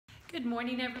Good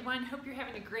morning, everyone. Hope you're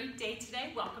having a great day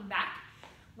today. Welcome back.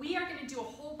 We are going to do a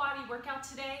whole body workout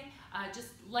today, just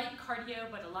light cardio,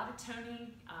 but a lot of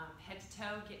toning, head to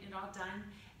toe, getting it all done.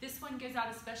 This one goes out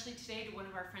especially today to one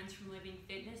of our friends from Living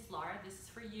Fitness, Laura. This is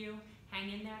for you. Hang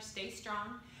in there, stay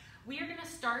strong. We are going to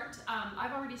start,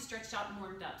 I've already stretched out and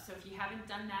warmed up, so if you haven't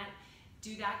done that,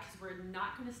 do that because we're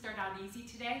not going to start out easy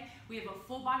today. We have a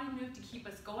full body move to keep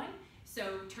us going,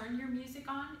 so turn your music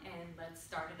on and let's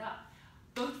start it up.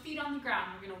 Both feet on the ground.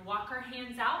 We're going to walk our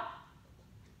hands out,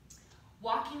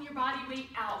 walking your body weight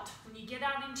out. When you get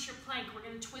out into your plank, we're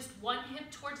going to twist one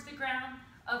hip towards the ground,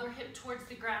 other hip towards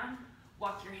the ground.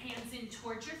 Walk your hands in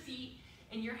towards your feet,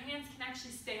 and your hands can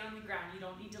actually stay on the ground. You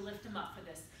don't need to lift them up for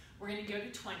this. We're going to go to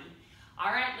 20.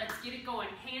 All right, let's get it going.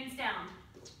 Hands down.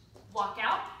 Walk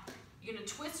out. You're going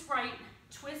to twist right,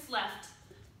 twist left.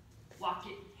 Walk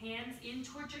it, hands in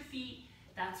towards your feet.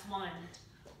 That's one.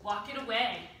 Walk it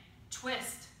away.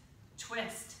 Twist,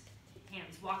 twist.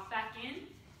 Hands walk back in.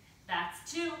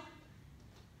 That's two.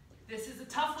 This is a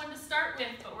tough one to start with,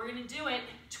 but we're going to do it.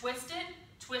 Twist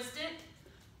it,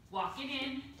 walk it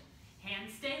in.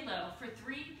 Hands stay low for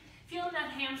three. Feeling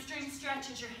that hamstring stretch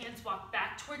as your hands walk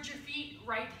back towards your feet.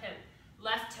 Right hip,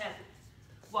 left hip.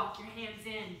 Walk your hands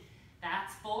in.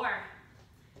 That's four.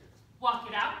 Walk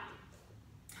it out.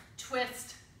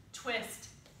 Twist, twist.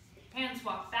 Hands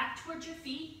walk back towards your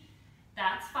feet.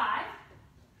 That's five.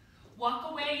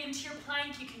 Walk away into your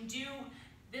plank. You can do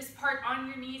this part on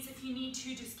your knees if you need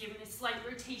to, just giving a slight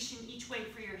rotation each way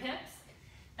for your hips.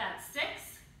 That's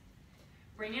six.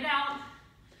 Bring it out.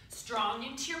 Strong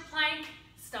into your plank.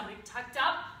 Stomach tucked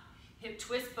up. Hip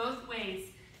twist both ways.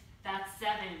 That's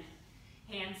seven.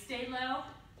 Hands stay low.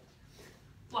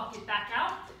 Walk it back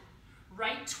out.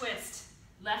 Right twist.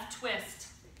 Left twist.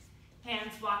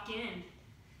 Hands walk in.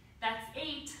 That's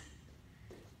eight.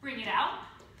 Bring it out.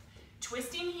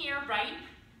 Twisting here, right,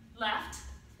 left,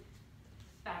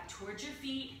 back towards your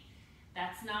feet.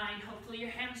 That's nine. Hopefully your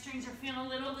hamstrings are feeling a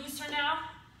little looser now.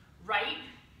 Right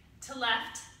to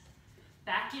left,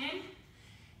 back in.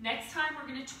 Next time we're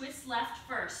going to twist left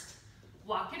first.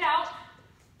 Walk it out.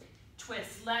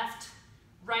 Twist left,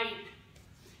 right.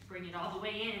 Bring it all the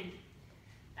way in.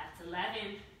 That's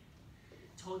 11.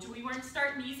 Told you we weren't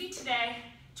starting easy today.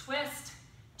 Twist,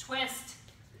 twist.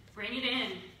 Bring it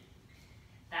in.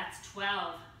 That's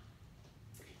 12.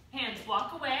 Hands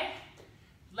walk away.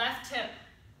 Left hip,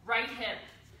 right hip.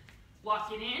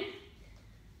 Walk it in.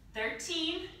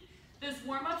 13. Those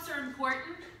warm-ups are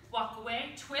important. Walk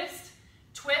away, twist,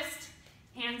 twist.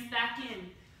 Hands back in.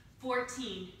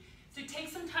 14. So take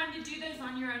some time to do those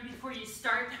on your own before you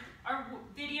start our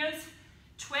videos.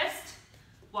 Twist,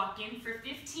 walk in for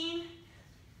 15.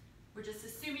 We're just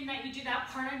assuming that you do that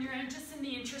part on your own just in the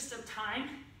interest of time.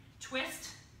 Twist,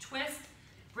 twist,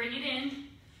 bring it in.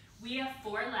 We have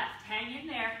four left. Hang in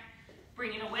there.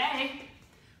 Bring it away.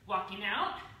 Walking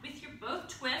out with your both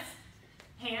twists.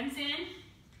 Hands in.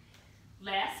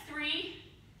 Last three.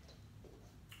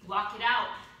 Walk it out.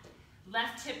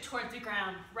 Left hip towards the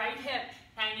ground. Right hip.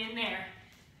 Hang in there.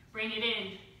 Bring it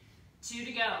in. Two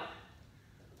to go.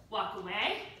 Walk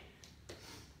away.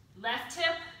 Left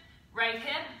hip. Right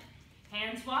hip.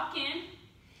 Hands walk in.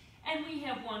 And we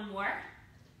have one more.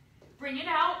 Bring it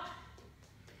out.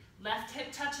 Left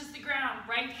hip touches the ground.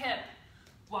 Right hip.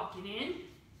 Walk it in.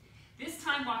 This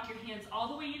time, walk your hands all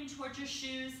the way in towards your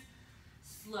shoes.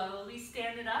 Slowly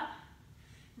stand it up.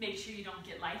 Make sure you don't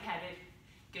get lightheaded.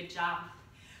 Good job.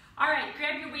 All right,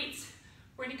 grab your weights.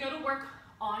 We're going to go to work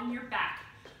on your back.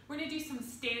 We're going to do some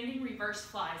standing reverse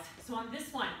flies. So on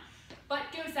this one, butt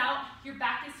goes out, your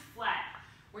back is flat.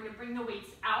 We're going to bring the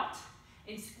weights out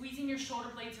and squeezing your shoulder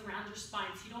blades around your spine.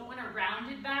 So you don't want a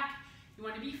rounded back. You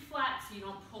want to be flat so you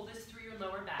don't pull this through your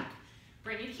lower back.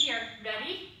 Bring it here.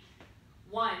 Ready?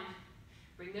 One.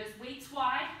 Bring those weights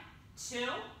wide. Two.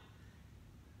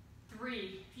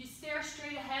 Three. If you stare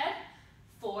straight ahead,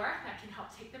 four. That can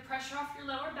help take the pressure off your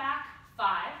lower back.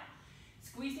 Five.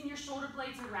 Squeezing your shoulder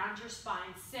blades around your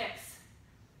spine. Six.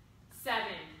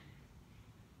 Seven.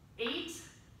 8.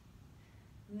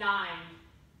 9.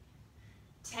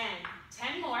 10.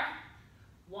 10 more.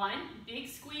 1. Big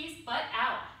squeeze, butt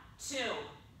out. 2,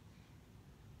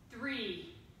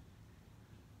 3,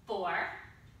 4,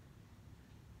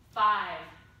 5,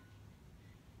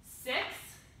 6,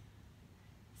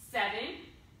 7,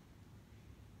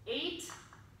 8,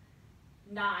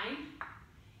 9,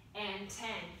 and 10.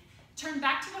 Turn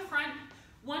back to the front.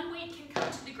 One weight can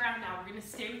come to the ground now. We're going to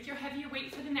stay with your heavier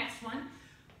weight for the next one.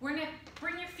 We're going to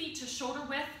bring your feet to shoulder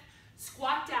width.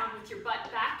 Squat down with your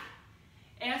butt back.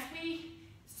 As we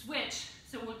switch,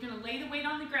 so we're going to lay the weight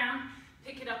on the ground,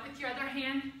 pick it up with your other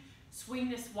hand, Swing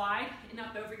this wide and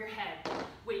up over your head.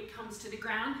 Weight comes to the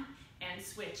ground and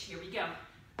switch. Here we go.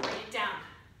 Bring it down.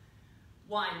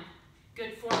 1.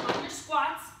 Good form on your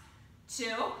squats.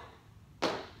 2.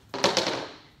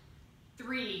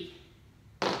 3.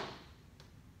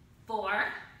 4.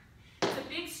 It's a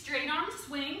big straight arm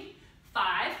swing.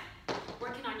 5.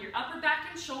 Working on your upper back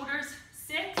and shoulders.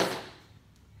 6.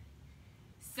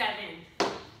 7.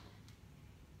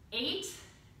 8.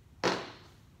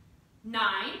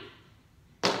 9.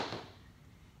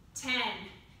 10.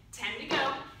 10 to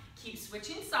go. Keep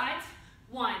switching sides.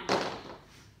 1.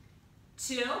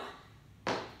 2.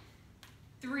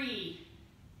 3.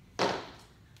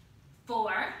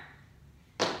 4.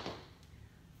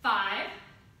 5.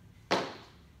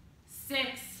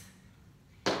 6.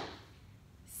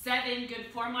 7. Good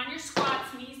form on your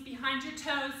squats. Knees behind your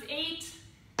toes. 8.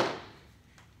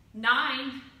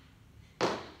 9.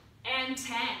 And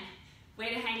 10.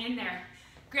 Way to hang in there.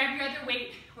 Grab your other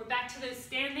weight. We're back to those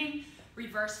standing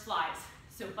reverse flies.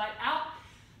 So butt out,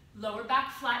 lower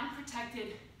back flat and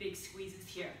protected. Big squeezes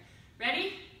here.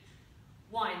 Ready?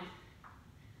 1,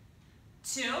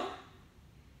 2,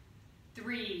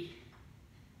 3,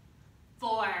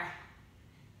 4,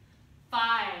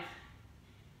 5,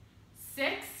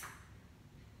 6,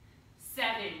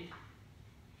 7,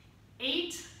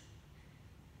 8,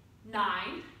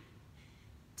 9,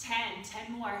 10.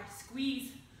 10 more.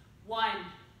 Squeeze. 1,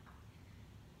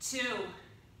 2,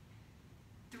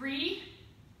 3,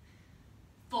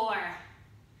 4,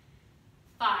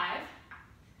 5,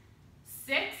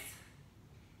 6,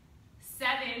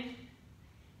 7,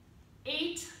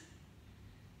 8,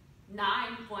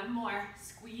 9. 1 more.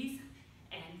 Squeeze.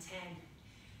 And 10.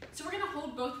 So we're going to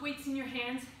hold both weights in your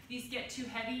hands. If these get too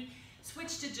heavy,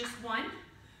 switch to just one.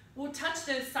 We'll touch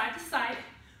those side to side.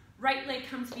 Right leg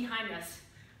comes behind us.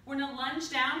 We're going to lunge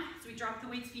down as we drop the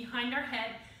weights behind our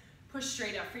head. Push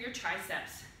straight up for your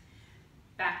triceps.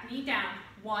 Back knee down.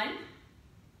 1,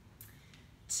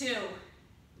 2,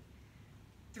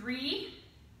 3,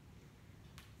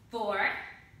 4,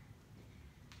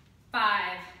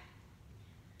 5,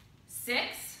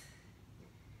 6,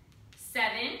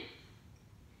 7,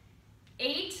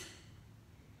 8,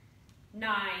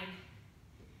 9,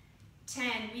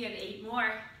 10. We have 8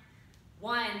 more.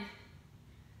 1,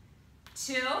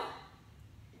 2,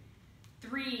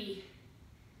 3,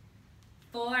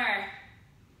 4,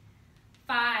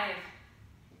 5,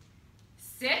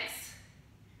 6,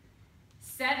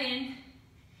 7,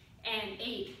 and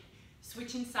 8.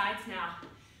 Switching sides now.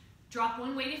 Drop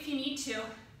one weight if you need to.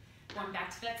 Going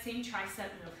back to that same tricep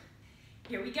move.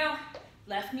 Here we go.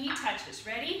 Left knee touches.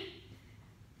 Ready?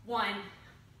 1,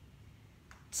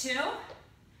 2,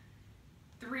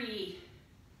 3,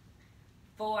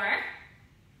 4,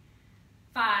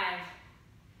 5,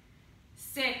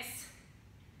 6,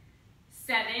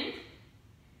 7,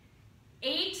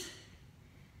 8,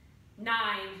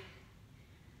 9,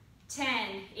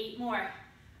 10. 8 more.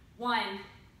 1,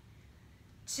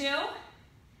 2,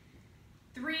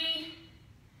 3,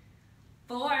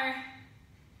 4,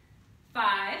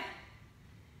 5,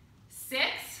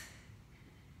 6,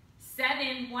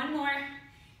 7. 1 more.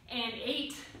 And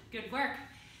 8. Good work.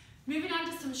 Moving on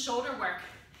to some shoulder work.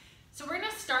 So we're going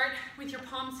to start with your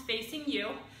palms facing you.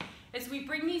 As we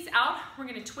bring these out, we're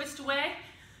going to twist away,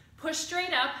 push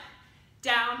straight up,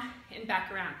 down, and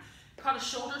back around. Called a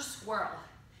shoulder swirl.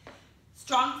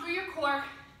 Strong through your core.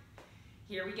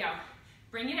 Here we go.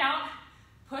 Bring it out,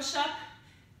 push up,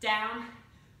 down,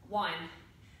 1.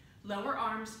 Lower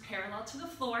arms parallel to the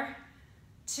floor.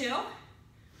 2,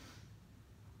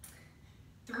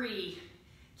 3.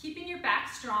 Keeping your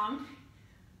back strong.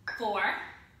 4,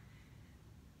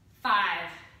 5,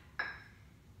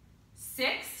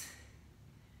 6,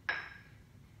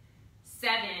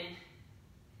 7,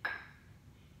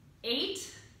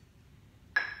 8,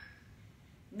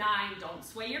 9. Don't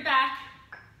sway your back.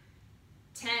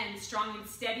 10. Strong and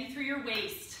steady through your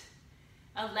waist.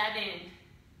 11,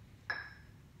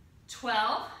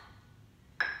 12,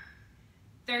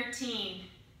 13,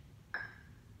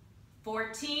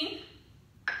 14,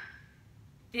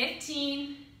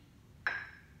 15,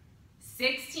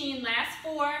 16, last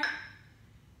 4,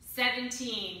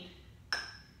 17,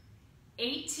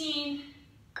 18,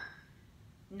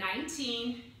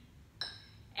 19,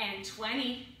 and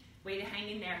 20. Way to hang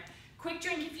in there. Quick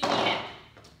drink if you need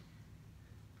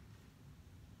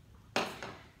it.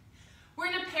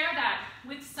 We're going to pair that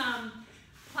with some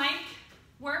plank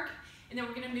work, and then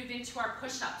we're going to move into our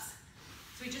push-ups.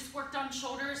 So we just worked on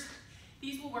shoulders.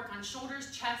 These will work on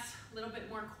shoulders, chest, a little bit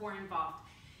more core involved.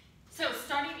 So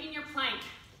starting in your plank,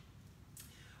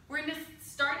 we're going to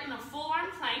start in a full arm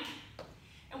plank,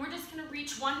 And we're just gonna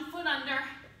reach one foot under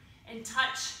and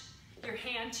touch your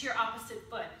hand to your opposite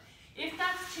foot. If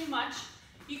that's too much,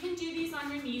 you can do these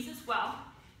on your knees as well.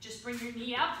 Just bring your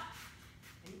knee up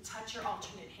and touch your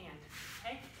alternate hand,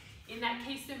 okay? In that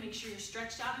case, then make sure you're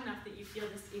stretched out enough that you feel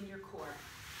this in your core.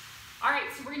 All right,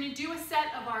 so we're gonna do a set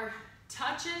of our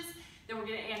touches, then we're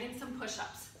gonna add in some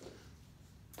push-ups.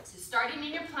 So starting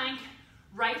in your plank,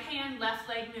 right hand, left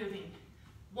leg moving.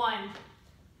 1,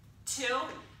 2,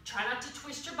 try not to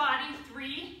twist your body.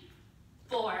 3,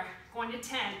 4, going to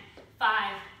 10,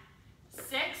 5,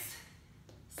 6,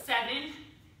 7,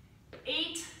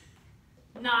 8,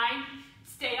 9,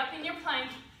 stay up in your plank,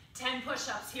 10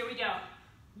 push-ups, here we go.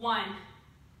 1,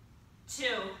 2,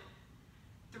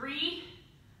 3,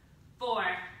 4,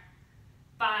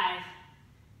 5,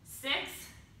 6,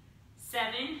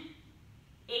 7,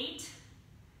 8,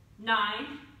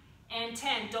 9, and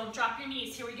 10. Don't drop your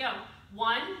knees, here we go.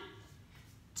 1,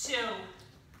 2,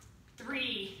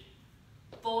 3,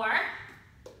 4,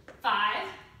 5,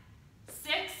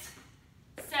 6,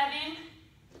 7,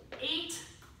 8,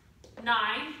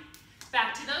 9.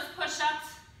 Back to those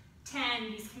push-ups.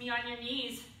 10, these can be on your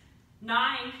knees.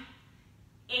 9,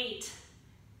 8,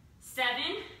 7,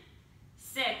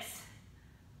 6,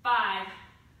 5,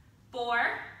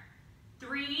 4,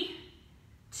 3,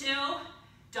 2,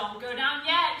 don't go down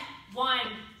yet. 1,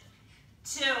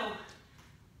 2,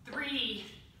 3,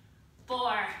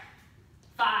 4,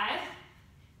 5,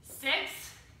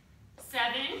 6,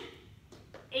 7,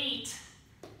 8,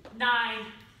 9.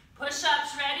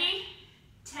 Push-ups, ready?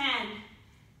 10,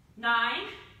 9,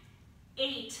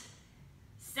 8,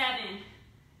 7,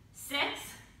 6,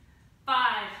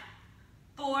 5,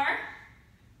 4,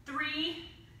 3,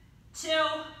 2.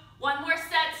 One more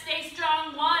set, stay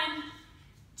strong. 1,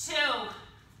 2,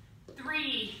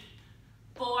 3,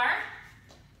 4,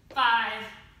 5,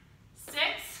 6,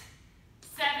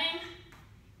 7,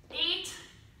 8,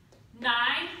 9.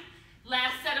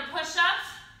 Last set of push-ups.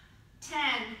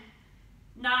 10,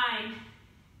 9,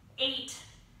 8,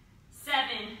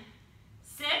 7,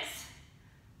 6,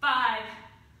 5,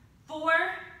 4,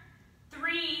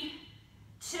 3,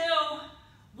 2,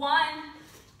 1.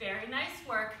 Very nice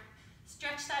work.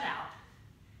 Stretch that out.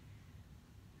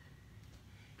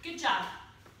 Good job.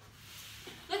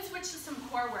 Let's switch to some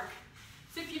core work.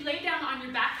 So if you lay down on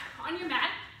your back, on your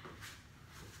mat,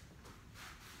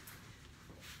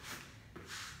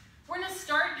 we're gonna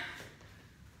start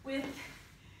with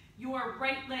your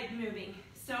right leg moving.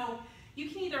 So you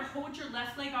can either hold your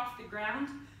left leg off the ground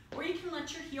or you can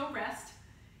let your heel rest.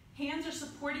 Hands are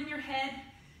supporting your head.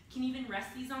 You can even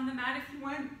rest these on the mat if you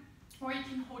want, or you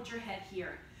can hold your head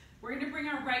here. We're gonna bring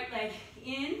our right leg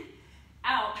in,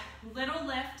 out, little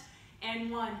lift, and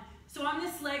 1. So on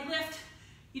this leg lift,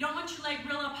 you don't want your leg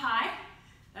real up high.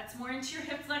 That's more into your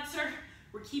hip flexor.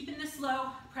 We're keeping this low,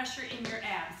 pressure in your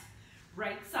abs.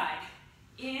 Right side,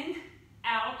 in,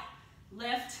 out,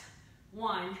 lift,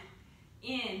 1,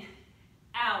 in,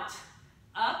 out,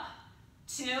 up,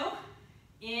 2,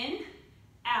 in,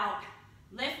 out,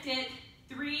 lift it,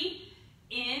 3,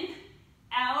 in,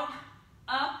 out,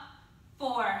 up,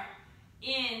 4,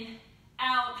 in,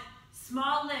 out,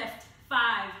 small lift,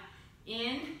 5,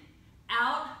 in,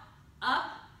 out,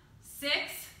 up, 6,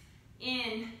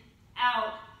 in,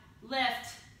 out,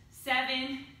 lift,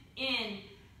 7, in,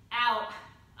 out,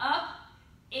 up,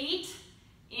 8,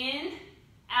 in,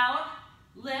 out,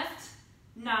 lift,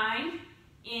 9,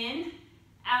 in,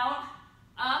 out,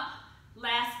 up,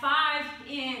 last 5,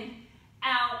 in,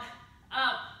 out,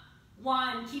 up,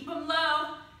 1, keep them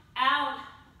low, out,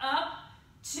 up,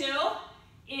 2,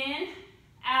 in,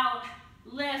 out,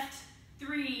 lift,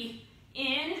 3,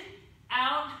 in,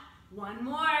 out, 1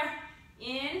 more,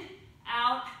 in,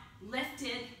 out,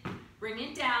 lifted, bring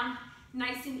it down,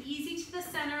 nice and easy to the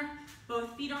center,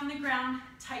 both feet on the ground,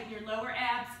 tighten your lower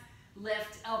abs,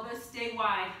 lift, elbows stay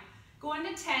wide. Going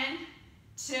to 10,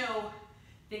 2,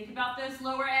 think about those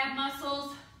lower ab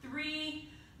muscles, 3,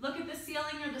 look at the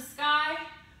ceiling or the sky,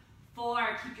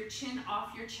 4, keep your chin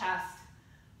off your chest,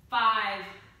 5,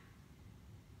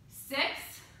 6,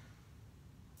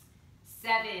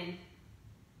 7,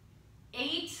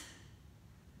 8,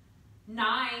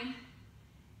 9,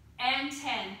 and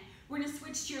 10. We're gonna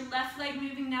switch to your left leg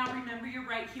moving now. Remember your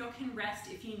right heel can rest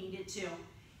if you need it to.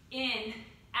 In,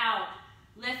 out,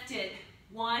 lift it.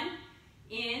 1,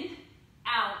 in,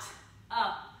 out,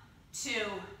 up, 2,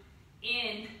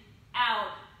 in,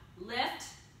 out, lift,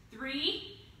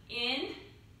 3, in,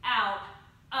 out,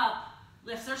 up.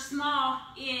 Lifts are small,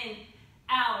 in,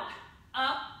 out,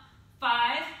 up,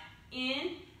 5,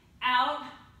 in, out,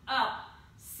 up,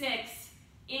 6,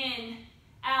 in,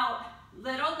 out,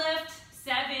 little lift,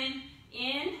 7,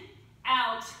 in,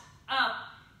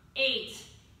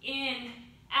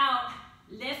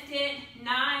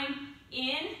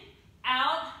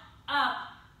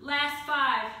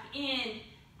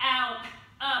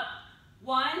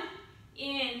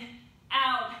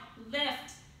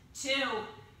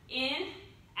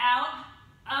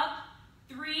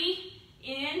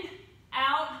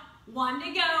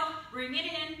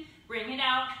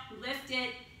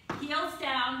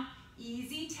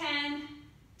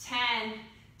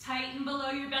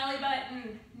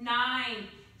 9.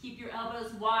 Keep your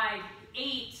elbows wide.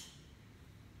 8,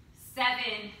 7,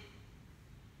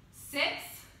 6,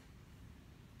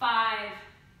 5,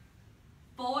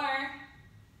 4,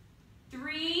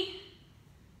 3,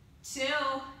 2,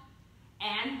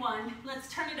 and 1.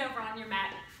 Let's turn it over on your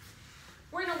mat.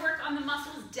 We're going to work on the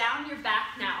muscles down your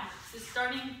back now. So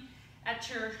starting at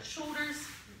your shoulders,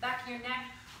 back of your neck,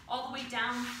 all the way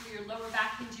down through your lower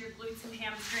back into your glutes and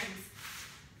hamstrings.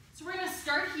 So we're going to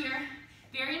start here.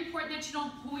 Very important that you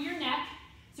don't pull your neck.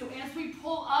 So as we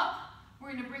pull up,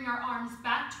 we're going to bring our arms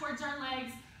back towards our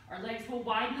legs. Our legs will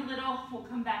widen a little. We'll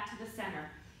come back to the center.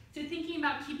 So thinking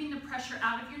about keeping the pressure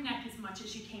out of your neck as much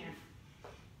as you can.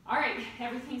 All right,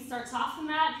 everything starts off on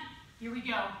that. Here we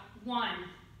go. 1,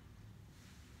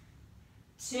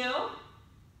 2,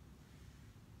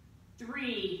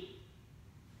 3,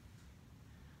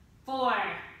 4,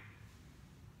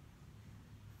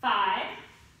 5.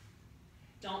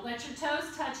 Don't let your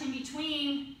toes touch in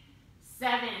between.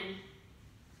 7,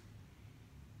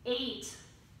 8,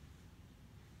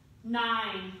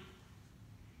 9,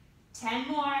 10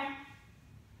 more.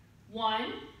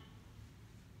 1,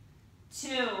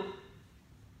 2,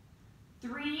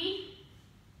 3,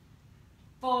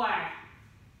 4,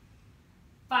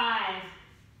 5,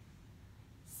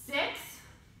 6,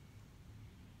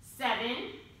 7,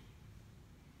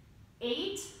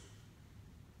 8,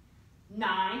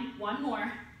 9, 1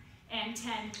 more, and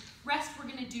 10. Rest, we're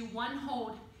going to do 1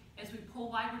 hold. As we pull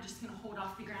wide, we're just going to hold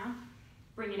off the ground.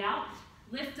 Bring it out,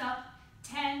 lift up,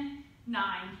 10,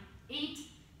 9, 8,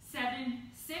 7,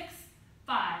 6,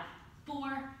 5,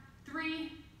 4,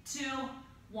 3, 2,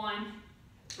 1.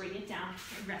 Bring it down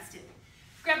and rest it.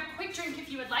 Grab a quick drink if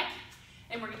you would like,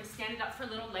 and we're going to stand it up for a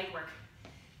little leg work.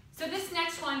 So this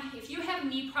next one, if you have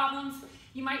knee problems,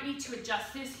 you might need to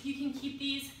adjust this. You can keep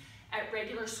these at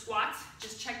regular squats.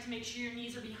 Just check to make sure your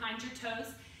knees are behind your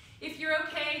toes. If you're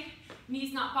okay,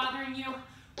 knees not bothering you,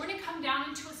 we're going to come down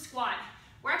into a squat.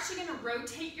 We're actually going to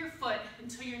rotate your foot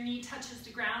until your knee touches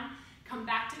the ground. Come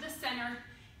back to the center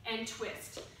and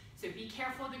twist. So be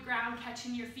careful of the ground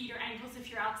catching your feet or ankles if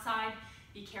you're outside.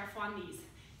 Be careful on these.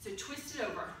 So twist it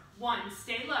over. 1,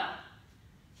 stay low.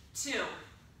 2,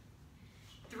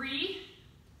 3,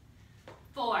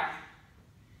 4,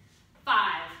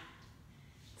 5,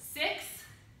 6,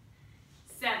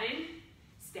 7,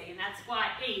 stay in that squat.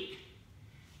 8,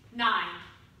 9,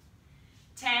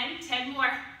 10, 10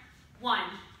 more. 1,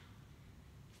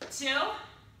 2,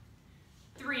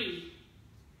 3,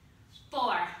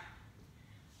 4,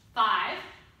 5,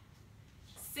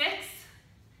 6,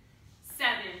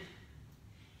 7,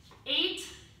 8,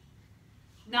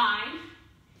 9,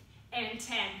 and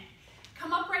 10.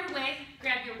 Come up right away,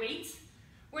 grab your weights.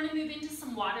 We're going to move into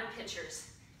some water pitchers.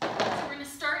 So we're going to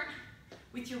start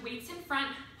with your weights in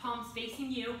front, palms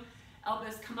facing you,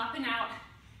 elbows come up and out.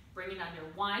 Bring it under.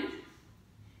 1,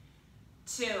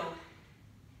 2,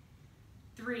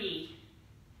 3,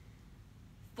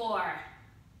 4,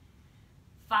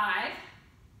 5,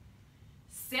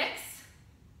 6,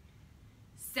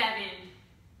 7,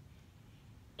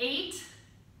 8,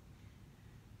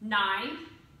 9,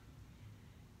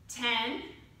 10,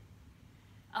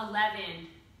 11,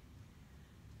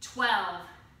 12,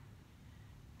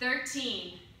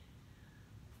 13,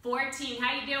 14,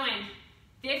 how you doing?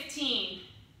 15,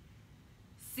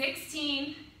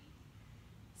 16,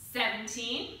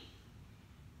 17,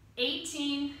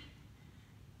 18,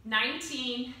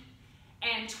 19,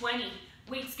 and 20.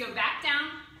 Weights go back down.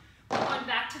 We're going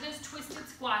back to those twisted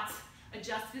squats.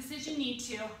 Adjust this as you need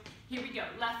to. Here we go.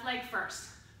 Left leg first.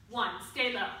 1,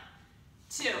 stay low.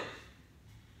 2,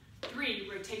 3,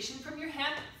 rotation from your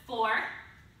hip. 4,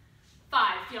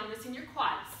 5, feel this in your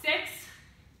quad. 6,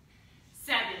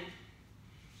 7,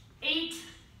 8,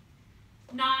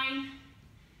 9,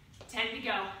 10 to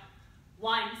go.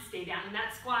 1, stay down in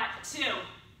that squat. 2,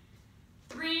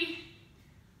 3,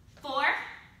 4,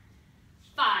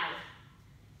 5,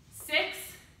 6,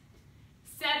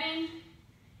 7,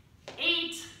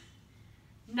 8,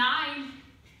 9,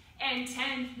 and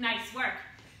 10. Nice work.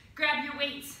 Grab your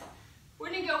weights. We're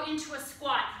going to go into a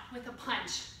squat with a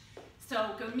punch.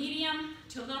 So go medium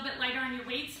to a little bit lighter on your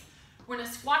weights. We're going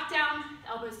to squat down,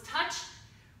 elbows touch,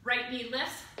 right knee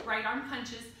lifts, right arm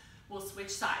punches. We'll switch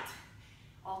sides.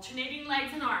 Alternating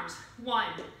legs and arms. 1,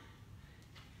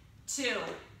 2,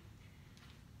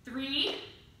 3,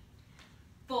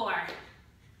 4,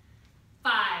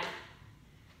 5,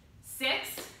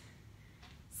 6,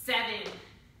 7,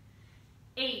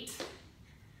 8,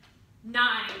 9,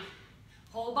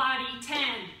 whole body. 10,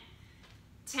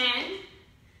 10,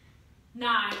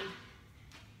 9,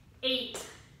 8,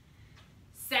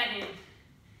 7,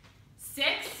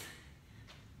 6,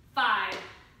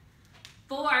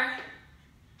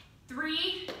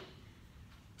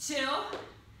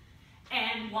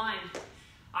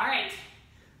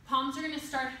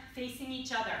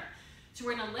 So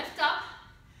we're gonna lift up,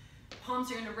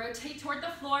 palms are gonna rotate toward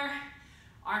the floor,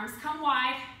 arms come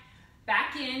wide,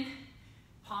 back in,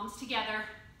 palms together,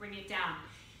 bring it down.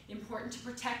 Important to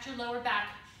protect your lower back.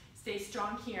 Stay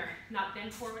strong here, not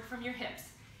bend forward from your hips.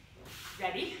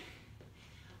 Ready?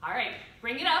 All right,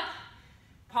 bring it up,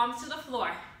 palms to the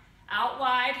floor, out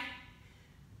wide,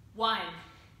 1,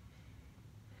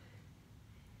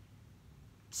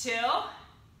 2,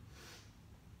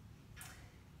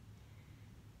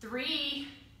 3,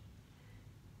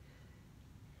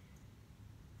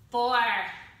 4,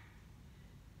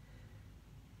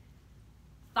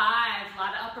 5, a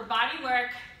lot of upper body work,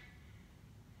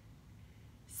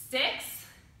 6,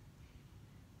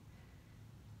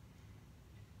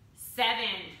 7,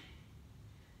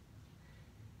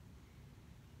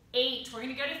 8, we're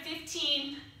gonna go to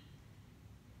 15,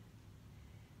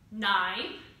 9,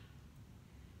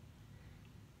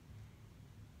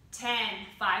 10,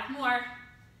 5 more,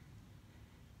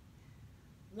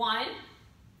 1,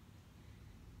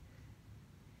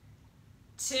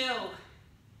 2,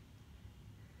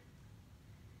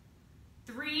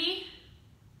 3,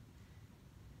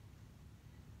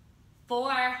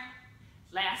 4,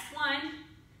 last one,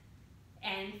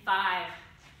 and 5.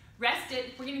 Rest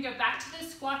it. We're gonna go back to the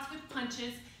squats with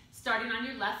punches, starting on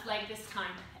your left leg this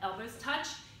time. Elbows touch,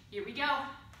 here we go.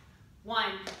 1,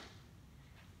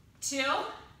 2,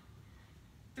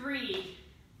 3,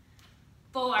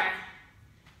 4,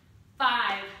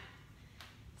 5,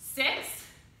 6,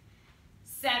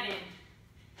 7,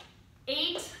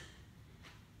 8,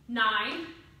 9,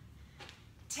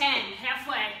 10,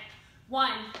 halfway.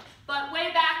 1, butt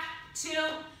way back. 2,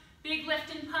 big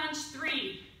lift and punch.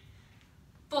 3,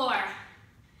 4,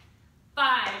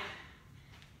 5,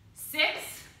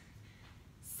 6,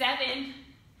 7,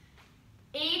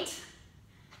 8,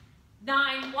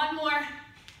 9, one more,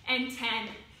 and 10.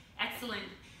 Excellent.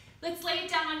 Let's lay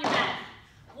it down on your mat.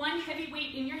 One heavy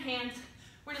weight in your hands.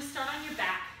 We're gonna start on your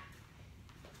back.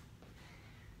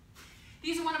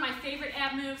 These are one of my favorite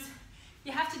ab moves.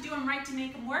 You have to do them right to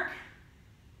make them work,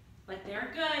 but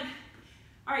they're good.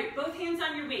 All right, both hands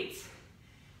on your weights.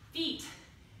 Feet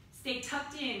stay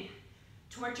tucked in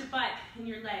towards your butt and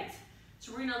your legs.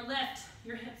 So we're gonna lift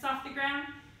your hips off the ground.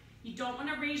 You don't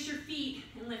wanna raise your feet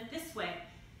and lift this way.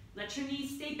 Let your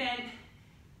knees stay bent,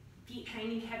 feet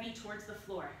hanging heavy towards the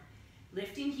floor.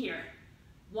 Lifting here.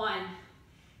 1,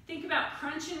 think about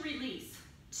crunch and release.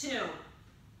 2,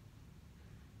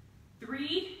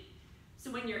 3,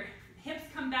 so when your hips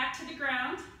come back to the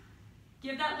ground,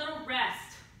 give that little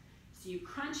rest. So you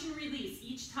crunch and release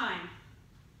each time.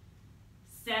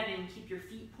 7, keep your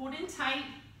feet pulled in tight.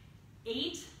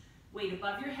 8, weight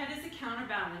above your head as a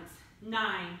counterbalance.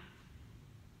 9,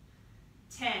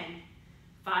 10,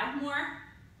 5 more.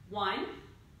 1,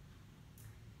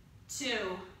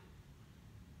 2,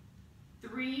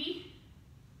 3,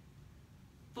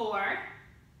 4,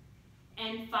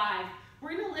 and 5.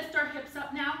 We're gonna lift our hips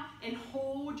up now and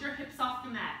hold your hips off the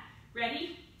mat.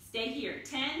 Ready? Stay here.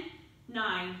 10,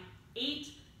 9, 8,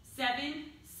 7,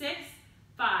 6,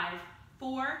 5,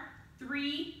 4,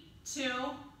 3, 2,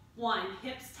 1.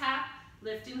 Hips tap,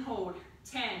 lift and hold.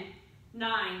 10,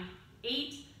 9,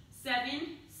 8,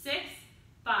 7, 6,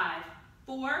 5,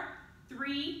 4,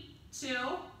 3,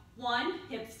 2, 1.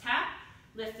 Hips tap,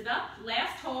 lift it up.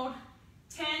 Last hold.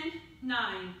 10,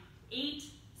 9, 8,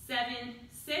 7,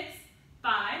 6,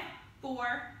 5,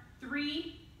 4,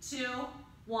 3, 2,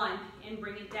 1, and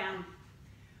bring it down.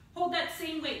 Hold that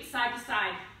same weight side to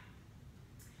side.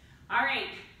 All right,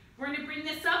 we're gonna bring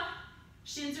this up.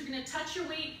 Shins are gonna touch your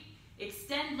weight.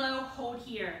 Extend low, hold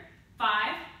here.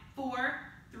 5, 4,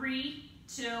 3,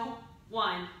 2,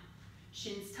 1.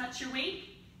 Shins touch your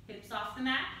weight, hips off the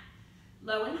mat.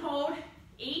 Low and hold.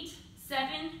 8,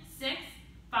 7, 6,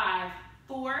 5,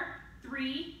 4,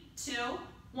 3, 2,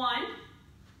 1.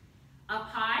 Up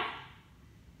high.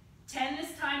 10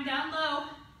 this time, down low.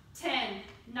 10,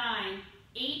 9,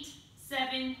 8,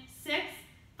 7, 6,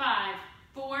 5,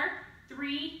 4,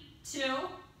 3, 2,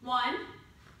 1.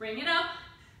 Bring it up.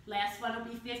 Last one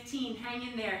will be 15. Hang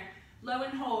in there. Low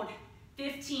and hold.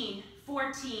 15,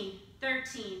 14,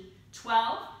 13,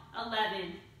 12,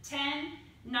 11, 10,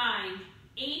 9,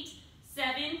 8,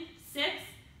 7, 6,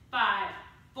 5,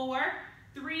 4,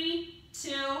 3,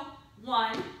 2,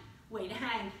 1. Way to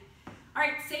hang. All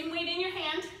right, same weight in your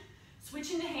hand.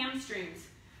 Switching to hamstrings.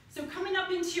 So coming up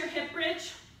into your hip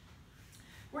bridge,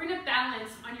 we're gonna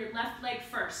balance on your left leg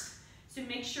first. So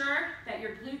make sure that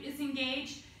your glute is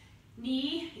engaged,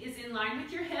 knee is in line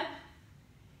with your hip.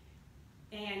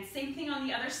 And same thing on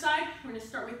the other side. We're gonna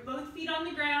start with both feet on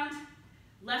the ground,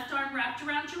 left arm wrapped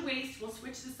around your waist. We'll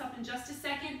switch this up in just a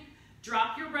second.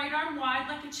 Drop your right arm wide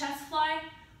like a chest fly.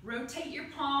 Rotate your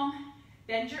palm.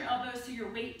 Bend your elbow so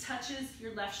your weight touches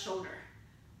your left shoulder.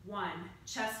 1,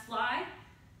 chest fly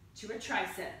to a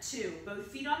tricep. 2, both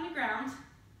feet on the ground.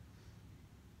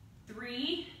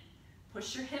 3,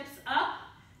 push your hips up,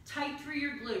 tight through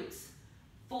your glutes.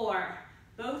 4,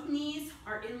 both knees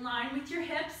are in line with your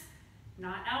hips,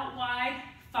 not out wide.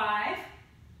 5,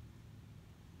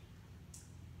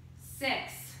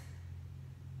 6,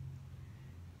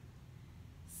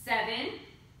 7,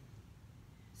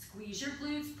 squeeze your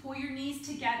glutes, pull your knees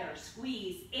together,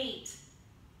 squeeze. 8,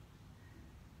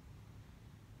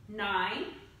 9,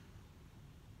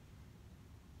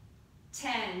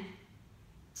 10,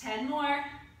 10 more,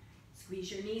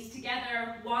 squeeze your knees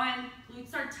together. 1,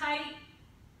 glutes are tight.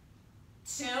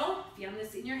 2, feel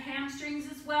this in your hamstrings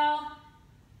as well.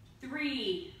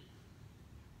 3,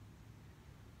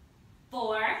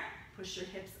 4, push your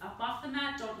hips up off the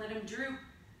mat, don't let them droop.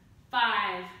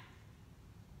 5,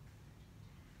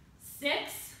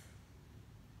 6,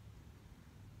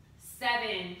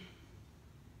 7,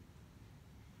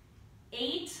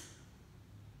 8,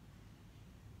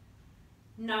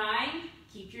 9,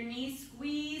 keep your knees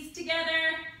squeezed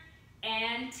together,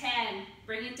 and 10.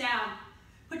 Bring it down.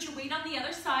 Put your weight on the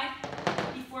other side.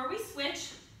 Before we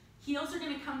switch, heels are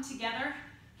going to come together,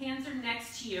 hands are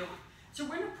next to you. So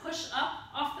we're going to push up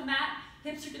off the mat,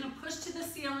 hips are going to push to the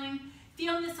ceiling.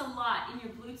 Feel this a lot in your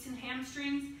glutes and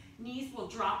hamstrings. Knees will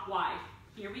drop wide.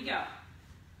 Here we go.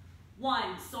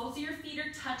 1, soles of your feet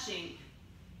are touching.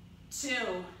 2,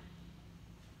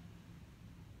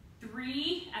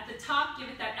 3, at the top, give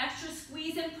it that extra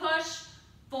squeeze and push.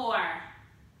 4,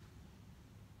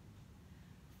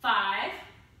 5,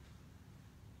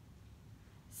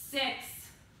 6,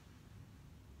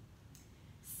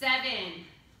 7,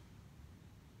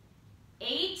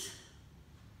 8,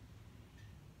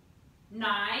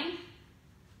 9,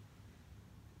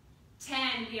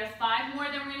 10. We have 5 more,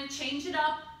 then we're going to change it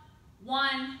up.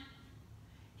 1,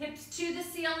 hips to the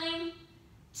ceiling.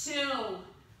 2,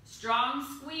 strong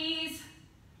squeeze.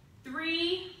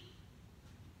 3,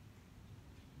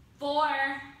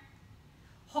 4,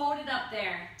 hold it up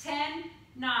there. 10,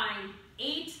 9,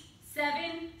 8,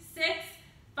 7, 6,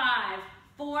 5,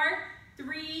 4,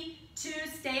 3, 2,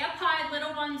 stay up high,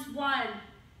 little ones. 1,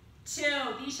 2,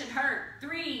 these should hurt.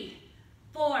 3,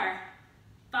 4,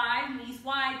 5, knees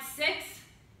wide. 6,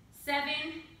 7,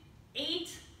 8,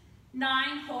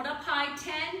 9, hold up high.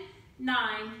 10,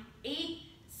 9, 8,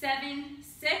 7,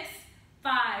 6,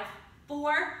 5,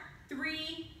 4,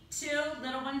 3, 2,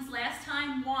 little ones last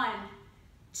time. 1,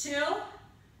 2,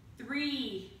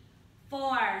 3,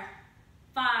 4,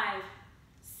 5,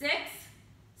 6,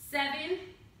 7,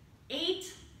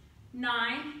 8,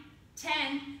 9,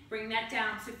 10. Bring that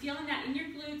down. So feeling that in your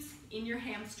glutes, in your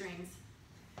hamstrings.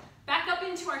 Back up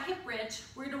into our hip bridge.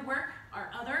 We're going to work our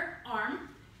other arm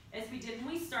as we did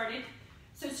when we started.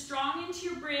 So strong into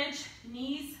your bridge,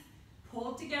 knees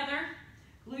pulled together,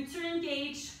 glutes are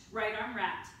engaged, right arm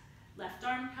wrapped. Left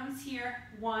arm comes here.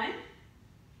 1,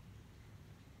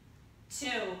 2,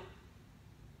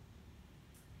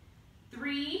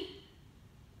 3,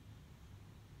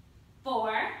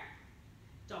 4.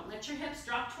 Don't let your hips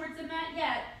drop towards the mat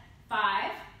yet.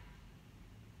 5,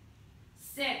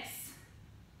 6,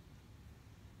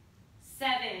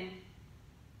 7,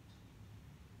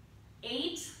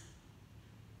 8,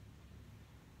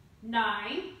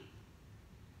 9,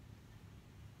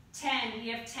 10. We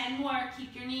have 10 more.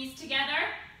 Keep your knees together.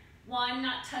 1,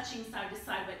 not touching side to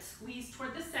side, but squeeze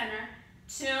toward the center.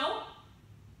 2,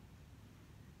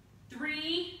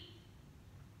 3,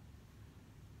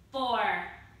 4,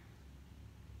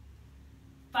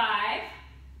 5,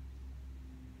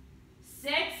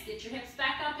 6. Get your hips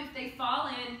back up if they fall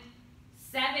in.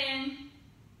 7,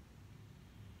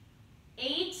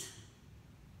 8,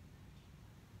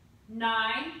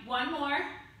 9. 1 more.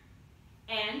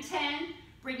 And 10.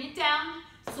 Bring it down.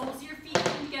 Soles of your feet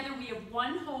come together. We have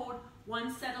 1 hold,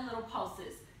 1 set of little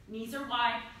pulses. Knees are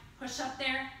wide. Push up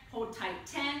there. Hold tight.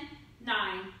 10, 9,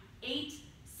 8,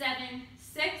 7,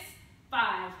 6,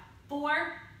 5,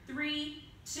 4, 3,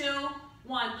 2,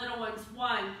 1. Little ones.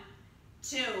 1,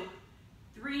 2,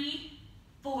 3,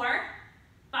 4,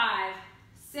 5,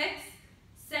 6,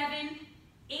 7,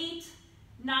 8,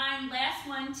 9. Last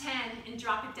one. 10. And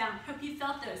drop it down. Hope you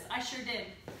felt those. I sure did.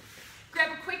 Grab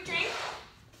a quick drink.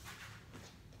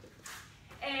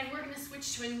 And we're going to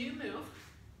switch to a new move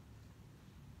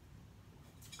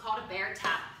called a bear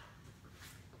tap.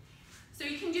 So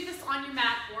you can do this on your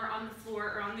mat or on the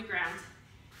floor or on the ground.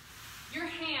 Your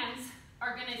hands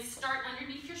are going to start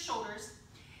underneath your shoulders,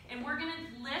 and we're gonna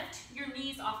lift your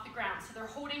knees off the ground. So they're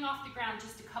holding off the ground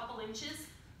just a couple inches.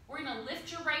 We're gonna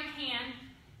lift your right hand,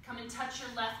 come and touch your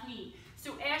left knee.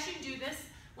 So as you do this,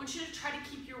 I want you to try to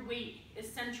keep your weight as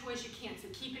central as you can, so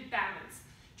keep it balanced.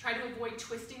 Try to avoid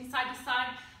twisting side to side.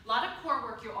 A lot of core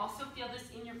work, you'll also feel this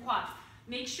in your quads.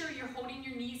 Make sure you're holding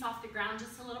your knees off the ground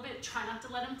just a little bit. Try not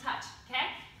to let them touch, okay?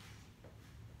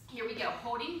 Here we go,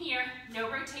 holding here,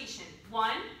 no rotation.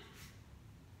 1,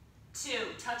 2,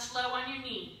 touch low on your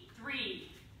knee. 3,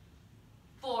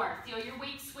 4, feel your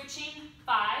weight switching.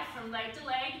 5, from leg to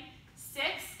leg. 6,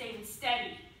 staying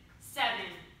steady. 7,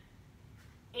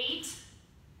 8,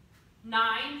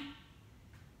 9,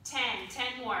 10, 10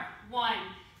 more. 1,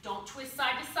 don't twist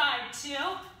side to side. 2,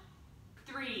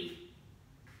 3,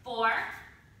 4,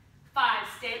 5,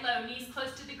 stay low, knees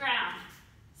close to the ground.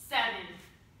 7,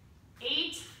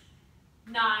 8,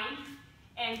 9,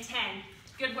 and 10.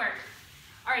 Good work.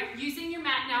 All right, using your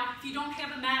mat now. If you don't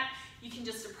have a mat, you can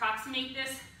just approximate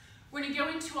this. We're gonna go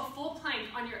into a full plank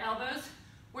on your elbows.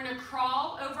 We're gonna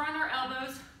crawl over on our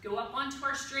elbows, go up onto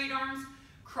our straight arms,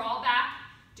 crawl back,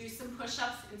 do some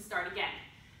push-ups, and start again.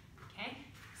 Okay,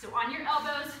 so on your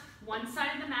elbows, one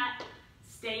side of the mat,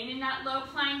 staying in that low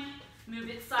plank, move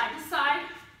it side to side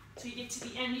till you get to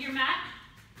the end of your mat.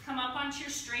 Come up onto your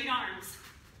straight arms.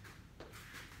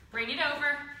 Bring it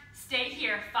over, stay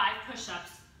here, 5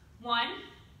 push-ups. 1,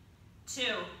 2,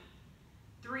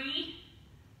 3,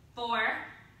 4,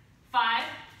 5,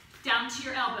 down to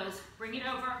your elbows. Bring it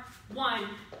over, 1.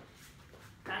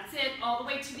 That's it, all the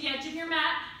way to the edge of your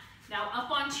mat. Now up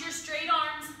onto your straight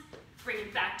arms, bring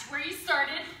it back to where you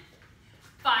started.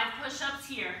 5 push-ups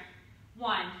here.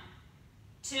 1,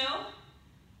 2,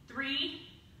 3,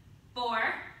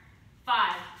 4,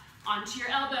 5. Onto your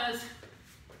elbows.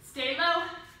 Stay low.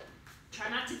 Try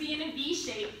not to be in a V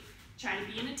shape. Try to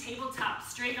be in a tabletop.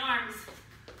 Straight arms.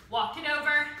 Walk it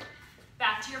over.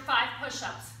 Back to your 5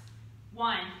 push-ups.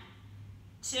 1,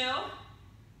 2,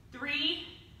 3,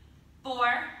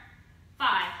 4,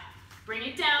 5. Bring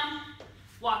it down.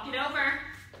 Walk it over.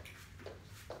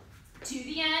 To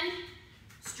the end.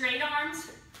 Straight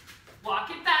arms. Walk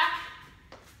it back.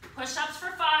 Push-ups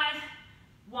for 5.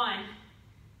 1,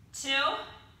 2,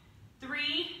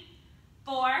 3,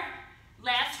 4.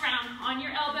 Last round. On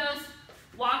your elbows.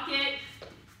 Walk it.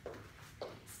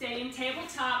 Stay in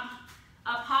tabletop.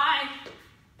 Up high.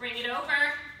 Bring it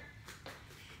over.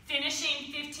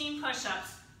 Finishing 15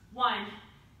 push-ups. 1,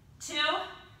 2,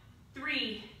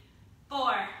 3,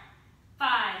 4,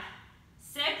 5,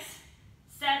 6,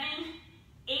 7,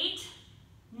 8,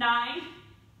 9,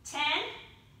 10,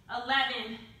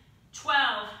 11,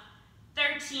 12,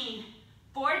 13,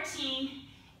 14,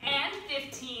 and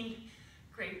 15.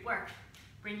 Great work.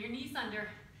 Bring your knees under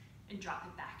and drop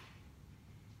it back.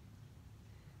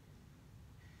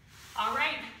 All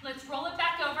right, let's roll it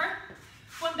back over.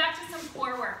 Going back to some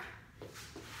core work.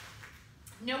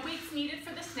 No weights needed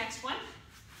for this next one.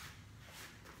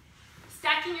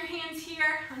 Stacking your hands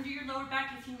here under your lower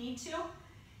back if you need to.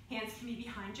 Hands can be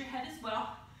behind your head as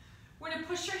well. We're gonna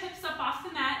push your hips up off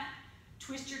the mat,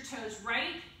 twist your toes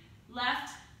right,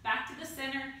 left, back to the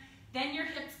center, then your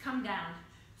hips come down.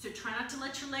 So try not to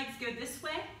let your legs go this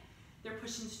way. They're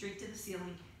pushing straight to the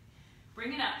ceiling.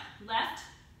 Bring it up, left,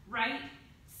 right,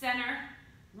 center,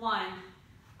 1.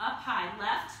 Up high,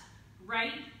 left,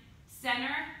 right,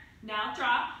 center, now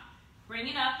drop. Bring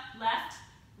it up, left,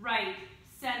 right,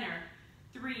 center,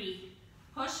 3.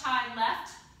 Push high,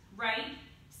 left, right,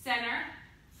 center,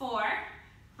 4.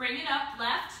 Bring it up,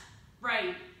 left,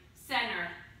 right, center,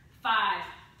 5.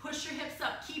 Push your hips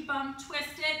up, keep them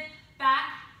twisted,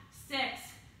 back, 6.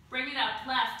 Bring it up,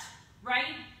 left,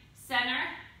 right, center,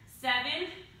 7.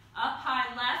 Up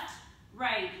high, left,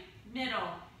 right, middle,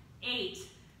 8.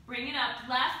 Bring it up,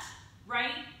 left,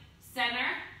 right, center,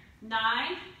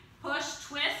 9. Push,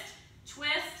 twist,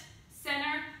 twist,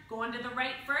 center. Go into the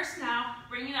right first now.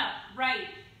 Bring it up, right,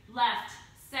 left,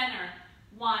 center,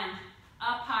 1.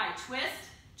 Up high, twist,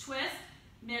 twist,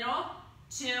 middle,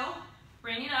 2.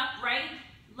 Bring it up, right,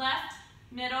 left,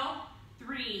 middle,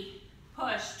 3.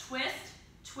 Push, twist,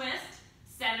 twist,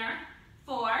 center,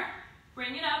 4.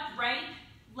 Bring it up, right,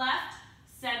 left,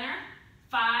 center,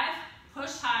 5.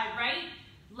 Push high, right,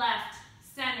 left,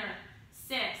 center,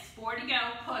 6. 4 to go.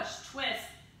 Push, twist,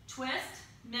 twist,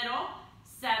 middle,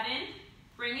 7.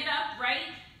 Bring it up,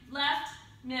 right, left,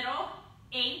 middle,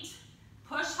 8.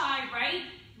 Push high, right,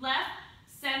 left,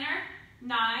 center,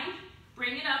 9.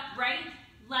 Bring it up, right,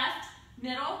 left,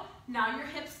 middle. Now your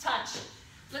hips touch.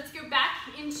 Let's go back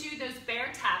into those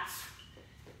bear taps.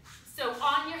 So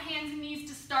on your hands and knees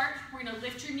to start, we're gonna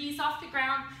lift your knees off the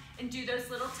ground and do those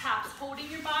little taps, holding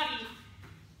your body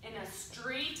in a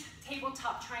straight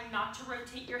tabletop, trying not to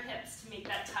rotate your hips to make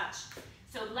that touch.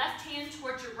 So left hand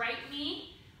towards your right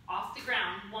knee, off the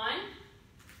ground. 1,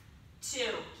 2,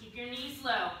 keep your knees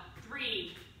low.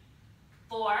 3,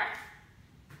 4,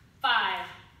 5,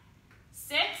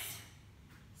 6,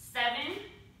 7,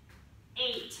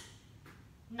 8,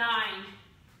 9.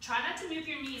 Try not to move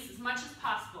your knees as much as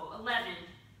possible. 11,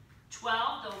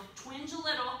 12, they'll twinge a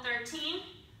little. 13,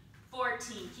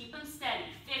 14, keep them steady.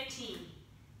 15,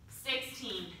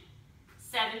 16,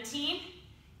 17,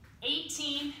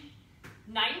 18,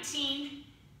 19,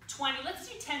 20. Let's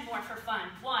do 10 more for fun.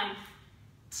 1,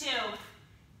 2,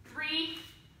 3,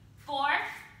 4,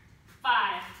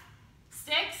 5,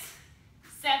 6,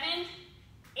 7,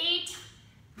 8,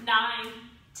 9,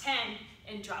 10,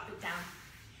 and drop it down.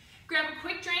 Grab a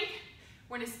quick drink.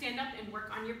 We're going to stand up and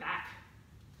work on your back.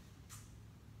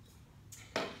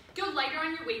 Go lighter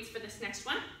on your weights for this next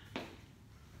one.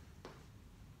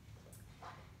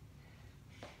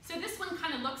 So this one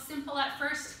kind of looks simple at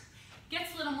first,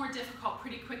 gets a little more difficult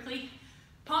pretty quickly.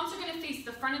 Palms are going to face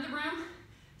the front of the room,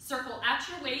 circle at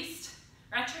your waist,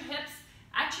 or at your hips,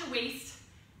 at your waist,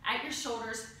 at your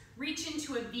shoulders, reach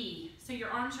into a V. So your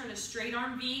arms are in a straight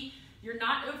arm V. You're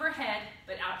not overhead,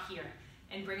 but out here,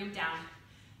 and bring them down.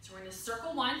 So we're going to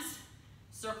circle once,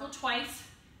 circle twice,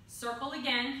 circle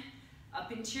again,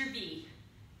 up into your V.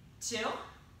 2,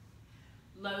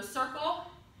 low circle,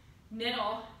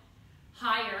 middle,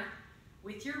 higher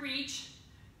with your reach.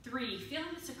 3, feeling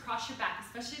this across your back,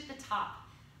 especially at the top.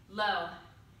 Low,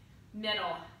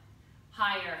 middle,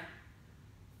 higher.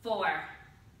 4,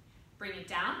 bring it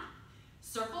down.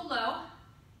 Circle low,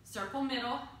 circle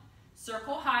middle,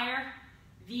 circle higher.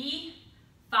 V.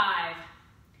 5,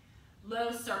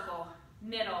 low circle,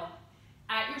 middle,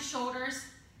 at your shoulders,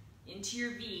 into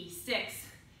your V. 6,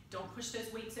 don't push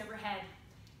those weights overhead.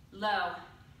 Low,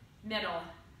 middle,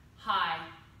 high,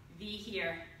 V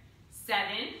here. 7,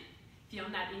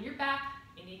 feeling that in your back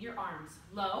and in your arms.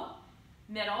 Low,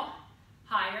 middle,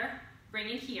 higher, bring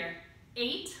it here.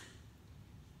 8,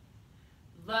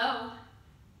 low,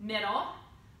 middle,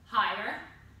 higher.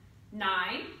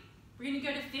 9, we're going to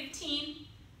go to 15,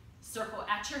 circle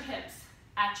at your hips,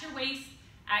 at your waist,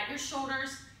 at your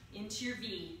shoulders, into your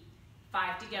V.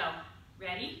 5 to go.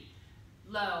 Ready?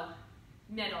 Low,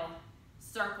 middle,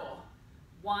 circle.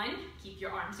 1, keep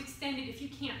your arms extended. If you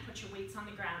can't, put your weights on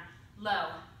the ground. Low,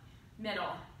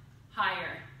 middle,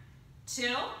 higher.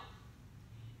 2,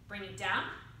 bring it down.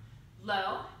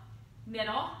 Low,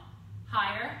 middle,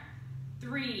 higher.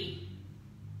 3,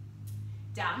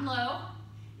 down low,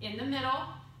 in the middle,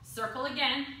 circle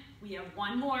again. We have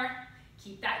 1 more.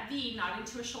 Keep that V, not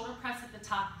into a shoulder press at the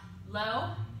top.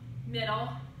 Low, middle,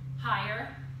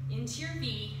 higher, into your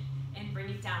V, and bring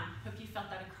it down. Hope you felt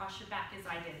that across your back as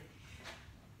I did.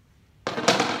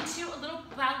 Into a little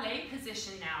ballet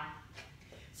position now.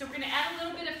 So we're going to add a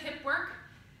little bit of hip work,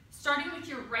 starting with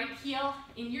your right heel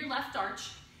in your left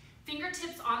arch.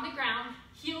 Fingertips on the ground,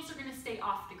 heels are going to stay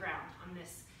off the ground on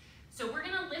this. So we're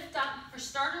going to lift up. For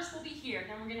starters, we'll be here.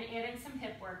 Then we're going to add in some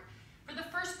hip work. For the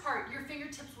first part, your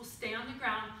fingertips will stay on the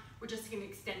ground. We're just going to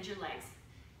extend your legs.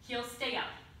 Heels stay up.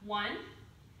 1,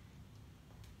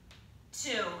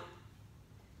 2,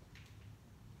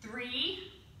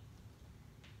 3,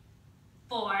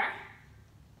 4,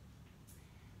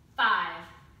 5,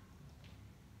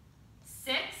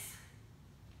 6,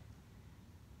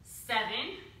 7,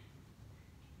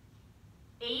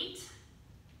 8,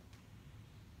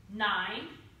 9,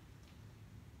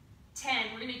 10.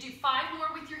 We're going to do 5 more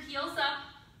with your heels up.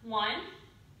 1,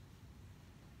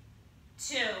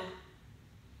 2,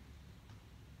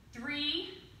 3,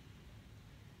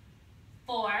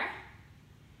 4,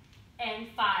 and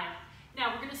 5.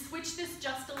 Now we're going to switch this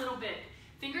just a little bit.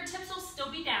 Fingertips will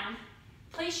still be down.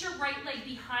 Place your right leg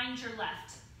behind your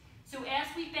left. So as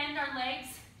we bend our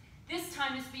legs, this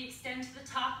time as we extend to the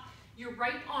top, your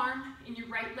right arm and your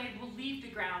right leg will leave the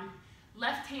ground.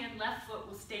 Left hand, left foot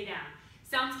will stay down.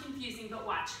 Sounds confusing, but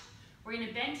watch. We're going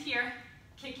to bend here,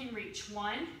 kick and reach.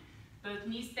 1, both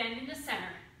knees bend in the center.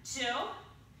 2,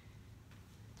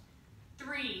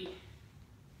 3,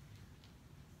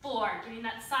 4, getting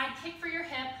that side kick for your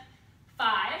hip.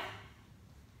 5,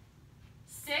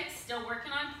 6, still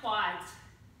working on quads.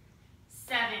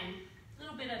 7, a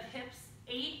little bit of hips.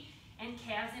 8, and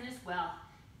calves in as well.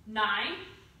 9,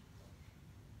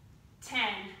 10,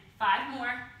 5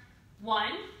 more.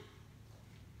 1,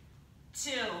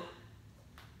 2,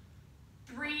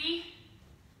 3,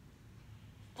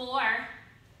 4,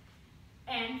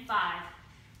 and 5.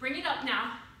 Bring it up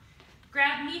now.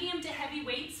 Grab medium to heavy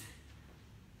weights.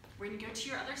 We're going to go to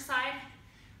your other side.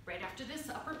 Right after this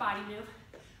upper body move.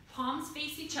 Palms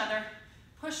face each other.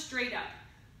 Push straight up.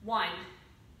 1,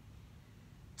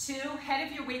 2, head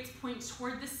of your weights point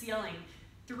toward the ceiling.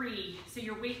 3, so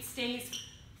your weight stays.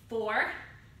 4,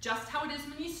 just how it is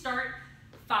when you start.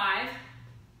 5,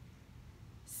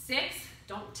 6,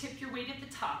 don't tip your weight at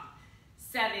the top.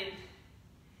 7,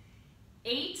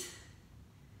 8,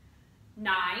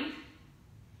 9,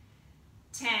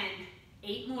 10,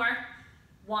 8 more.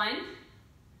 1,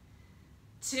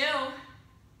 2,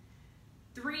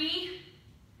 3,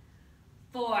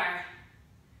 4,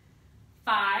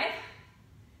 5,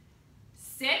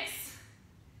 6,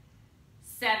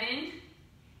 7,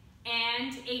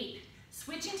 and 8.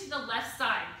 Switching to the left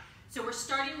side. So we're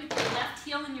starting with your left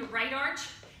heel and your right arch.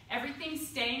 Everything's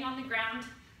staying on the ground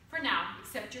for now,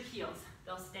 except your heels.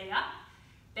 They'll stay up.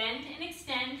 Bend and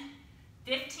extend.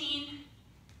 15,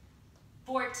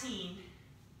 14,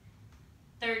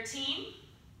 13,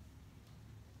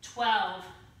 12,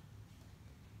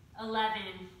 11,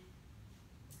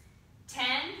 10,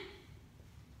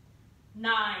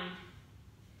 9,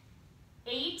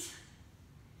 8,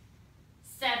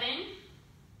 7,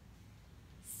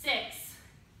 6,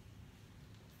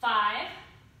 5,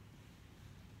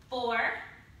 4,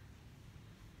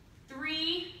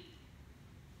 3,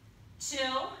 2,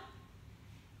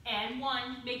 and 1.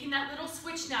 Making that little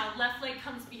switch now. Left leg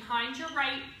comes behind your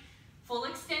right. Full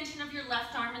extension of your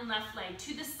left arm and left leg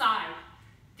to the side.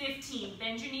 15,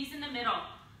 bend your knees in the middle.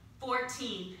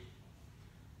 14,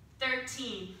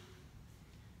 13,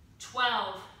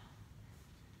 12,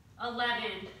 11,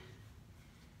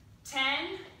 10,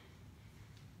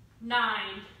 9,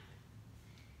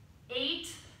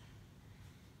 8,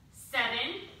 7,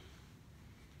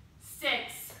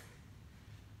 6,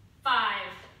 5,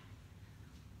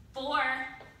 4,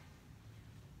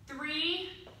 3,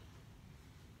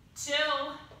 2,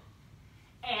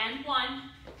 and 1.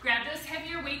 Grab those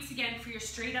heavier weights again for your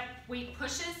straight up weight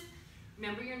pushes.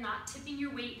 Remember, you're not tipping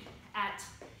your weight at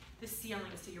the ceiling,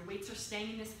 so your weights are staying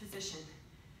in this position.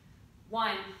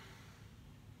 1,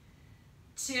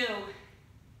 2,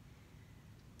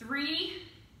 3,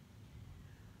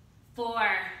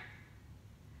 4,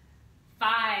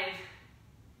 5,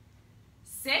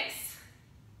 6,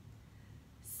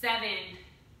 7,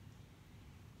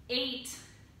 8,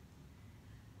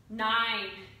 9,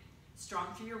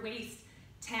 strong through your waist.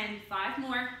 10, 5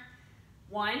 more.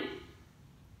 1,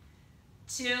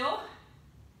 2,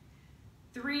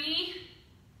 3,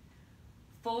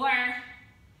 4,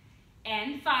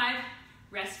 and 5.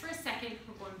 Rest for a second.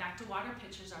 We're going back to water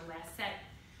pitchers, our last set.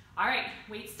 All right,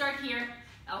 weights start here.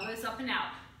 Elbows up and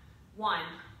out. 1,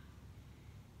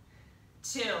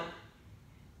 2,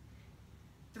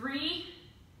 3,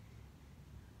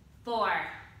 4,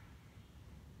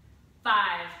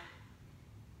 5,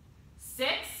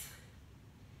 6,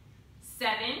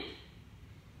 7,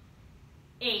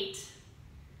 8,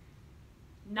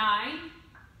 9,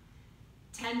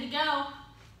 10 to go.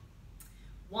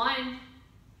 1,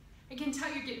 I can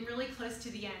tell you're getting really close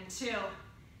to the end. 2,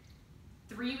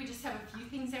 3, we just have a few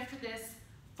things after this.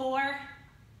 4,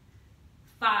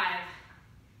 5,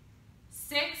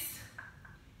 6,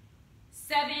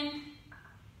 7,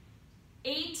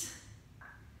 8,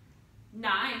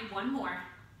 9, 1 more,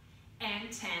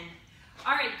 and 10.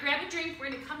 All right, grab a drink.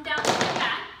 We're gonna come down to the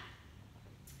mat.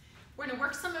 We're gonna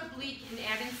work some oblique and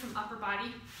add in some upper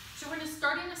body. So we're gonna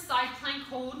start in a side plank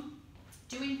hold,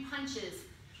 doing punches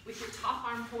with your top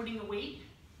arm holding a weight.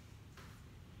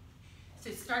 So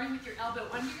starting with your elbow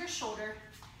under your shoulder,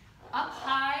 up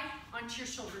high onto your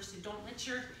shoulder, so don't let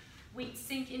your weight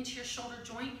sink into your shoulder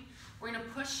joint. We're gonna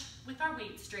push with our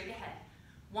weight straight ahead.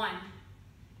 1,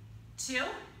 2,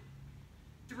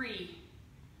 3,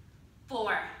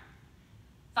 4,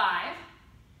 5,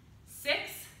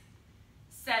 6,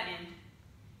 7,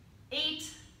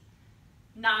 8,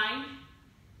 9,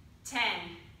 10,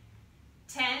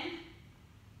 10,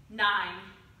 9,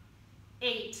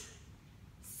 8,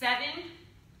 7,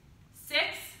 6,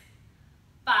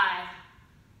 5,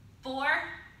 4,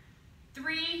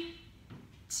 3,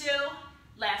 2,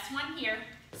 last one here.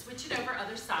 Switch it over,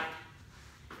 other side.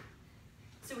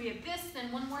 So we have this,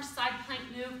 then one more side plank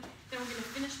move, then we're gonna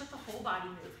finish with the whole body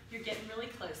move. You're getting really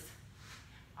close.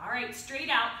 All right, straight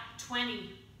out,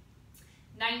 20,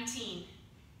 19,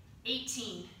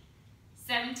 18,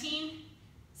 17,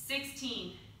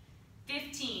 16,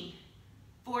 15,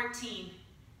 14,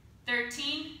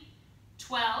 13,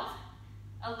 12,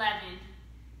 11,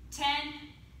 10,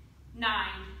 9,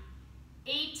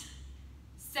 8,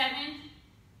 7,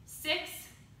 6,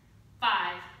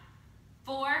 5,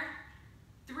 4,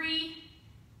 3,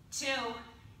 2,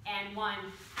 and 1.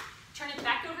 Turn it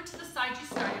back over to the side you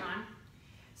started on.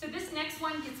 So this next one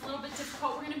one gets a little bit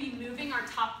difficult, we're going to be moving our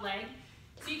top leg.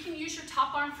 So you can use your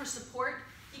top arm for support.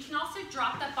 You can also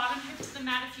drop that bottom hip to the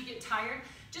mat if you get tired.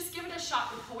 Just give it a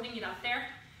shot with holding it up there.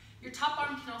 Your top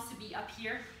arm can also be up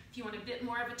here if you want a bit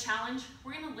more of a challenge.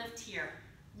 We're going to lift here.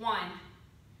 1,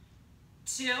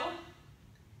 2,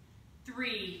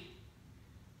 3,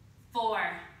 4,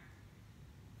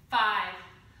 5.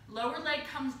 Lower leg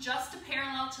comes just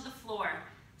parallel to the floor.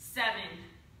 7,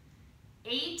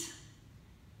 8,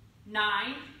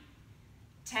 9,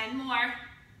 10 more.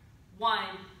 1,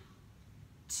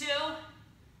 2,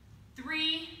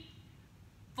 3,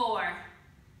 4,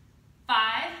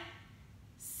 5,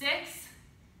 6,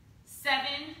 7,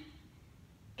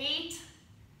 8,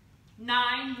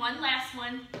 9, one last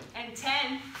one, and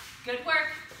 10. Good work.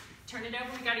 Turn it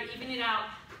over, we gotta even it out.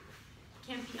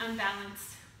 Can't be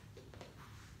unbalanced.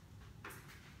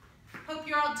 Hope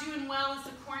you're all doing well as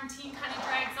the quarantine kind of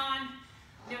drags on.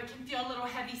 I know it can feel a little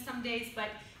heavy some days, but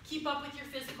keep up with your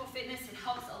physical fitness, it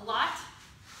helps a lot.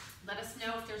 Let us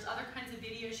know if there's other kinds of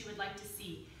videos you would like to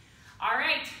see. All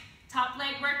right, top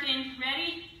leg working,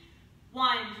 ready?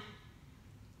 1,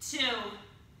 2,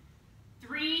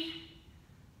 3,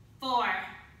 4,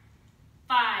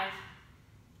 5,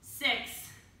 6,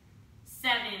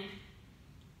 7,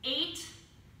 8,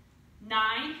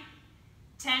 9,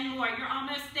 10 more. You're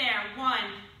almost there. 1,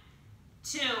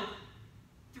 2,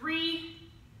 3,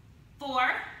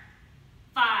 4,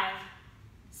 5,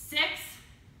 6,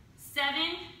 7,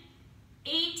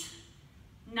 8,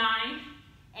 9,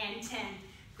 and 10.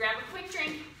 Grab a quick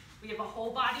drink. We have a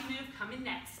whole body move coming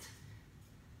next.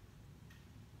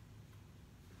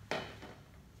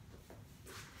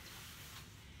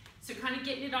 So kind of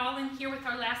getting it all in here with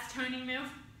our last toning move.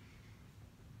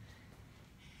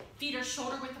 Feet are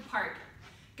shoulder width apart.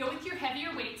 Go with your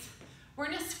heavier weights. We're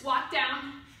going to squat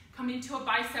down, come into a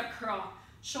bicep curl.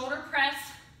 Shoulder press,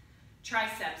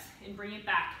 triceps, and bring it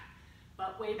back.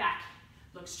 Butt way back.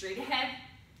 Look straight ahead.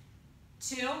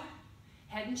 2,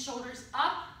 head and shoulders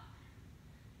up.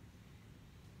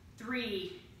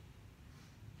 3,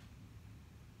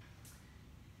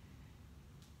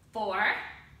 4,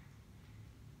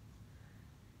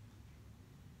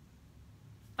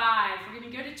 5. We're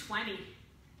going to go to 20.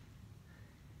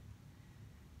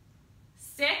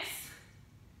 6,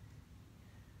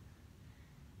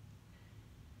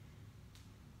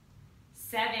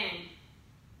 7,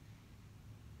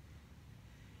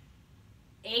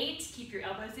 8. Keep your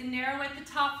elbows in narrow at the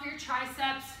top for your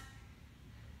triceps.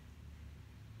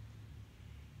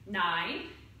 9,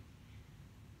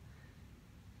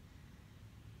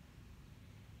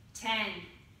 10.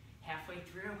 Halfway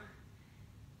through.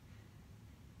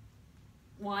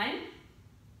 1,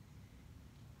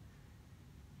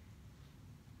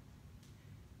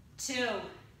 2,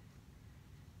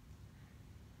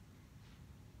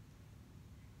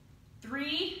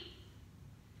 3,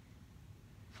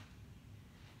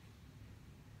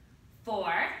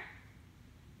 4,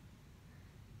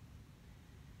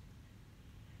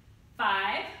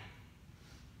 5,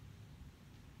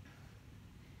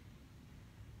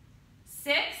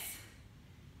 6,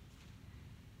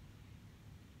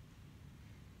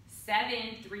 7,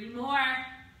 3 more.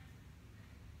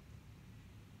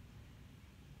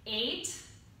 8,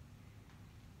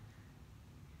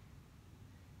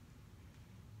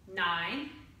 9,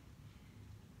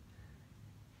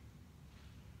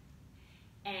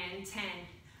 and 10.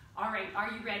 All right,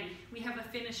 are you ready? We have a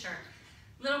finisher.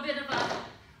 Little bit of a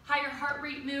higher heart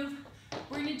rate move.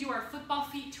 We're gonna do our football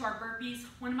feet to our burpees.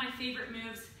 One of my favorite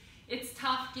moves. It's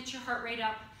tough, get your heart rate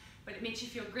up, but it makes you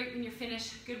feel great when you're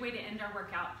finished. Good way to end our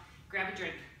workout. Grab a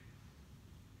drink.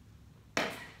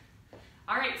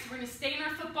 All right, so we're gonna stay in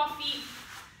our football feet,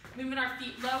 moving our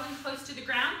feet low and close to the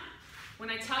ground. When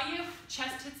I tell you,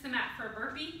 chest hits the mat for a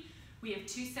burpee, we have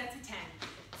 2 sets of 10.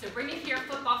 So bring it here,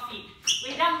 football feet.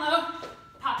 Lay down low,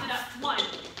 pop it up. 1,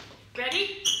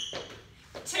 ready?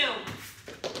 2,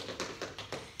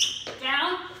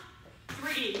 down,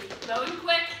 3, low and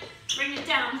quick, bring it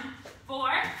down. 4,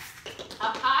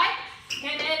 up high,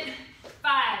 hit it.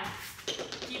 5,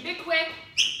 keep it quick.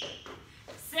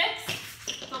 6,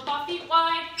 football feet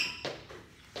wide.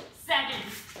 7,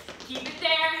 keep it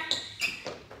there.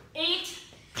 8,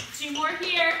 2 more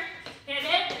here. Hit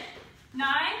it.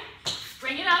 9,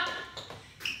 bring it up.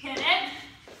 Hit it.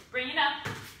 Bring it up.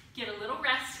 Get a little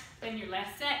rest. Then your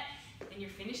last set. Then you're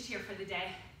finished here for the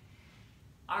day.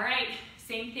 All right,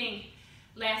 same thing.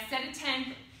 Last set of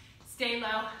 10. Stay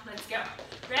low. Let's go.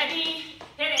 Ready?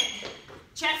 Hit it.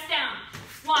 Chest down.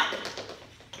 1,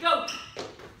 go.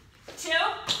 2,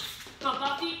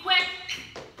 football feet quick.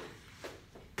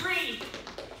 3,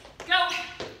 go.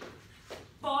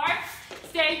 4,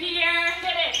 stay here.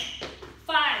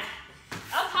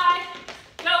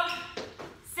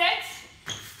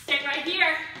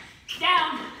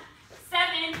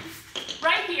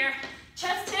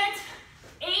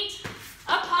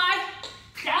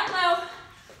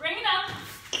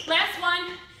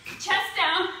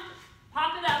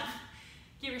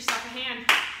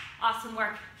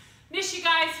 work. Miss you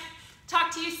guys.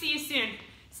 Talk to you, see you soon.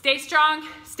 Stay strong,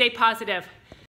 stay positive.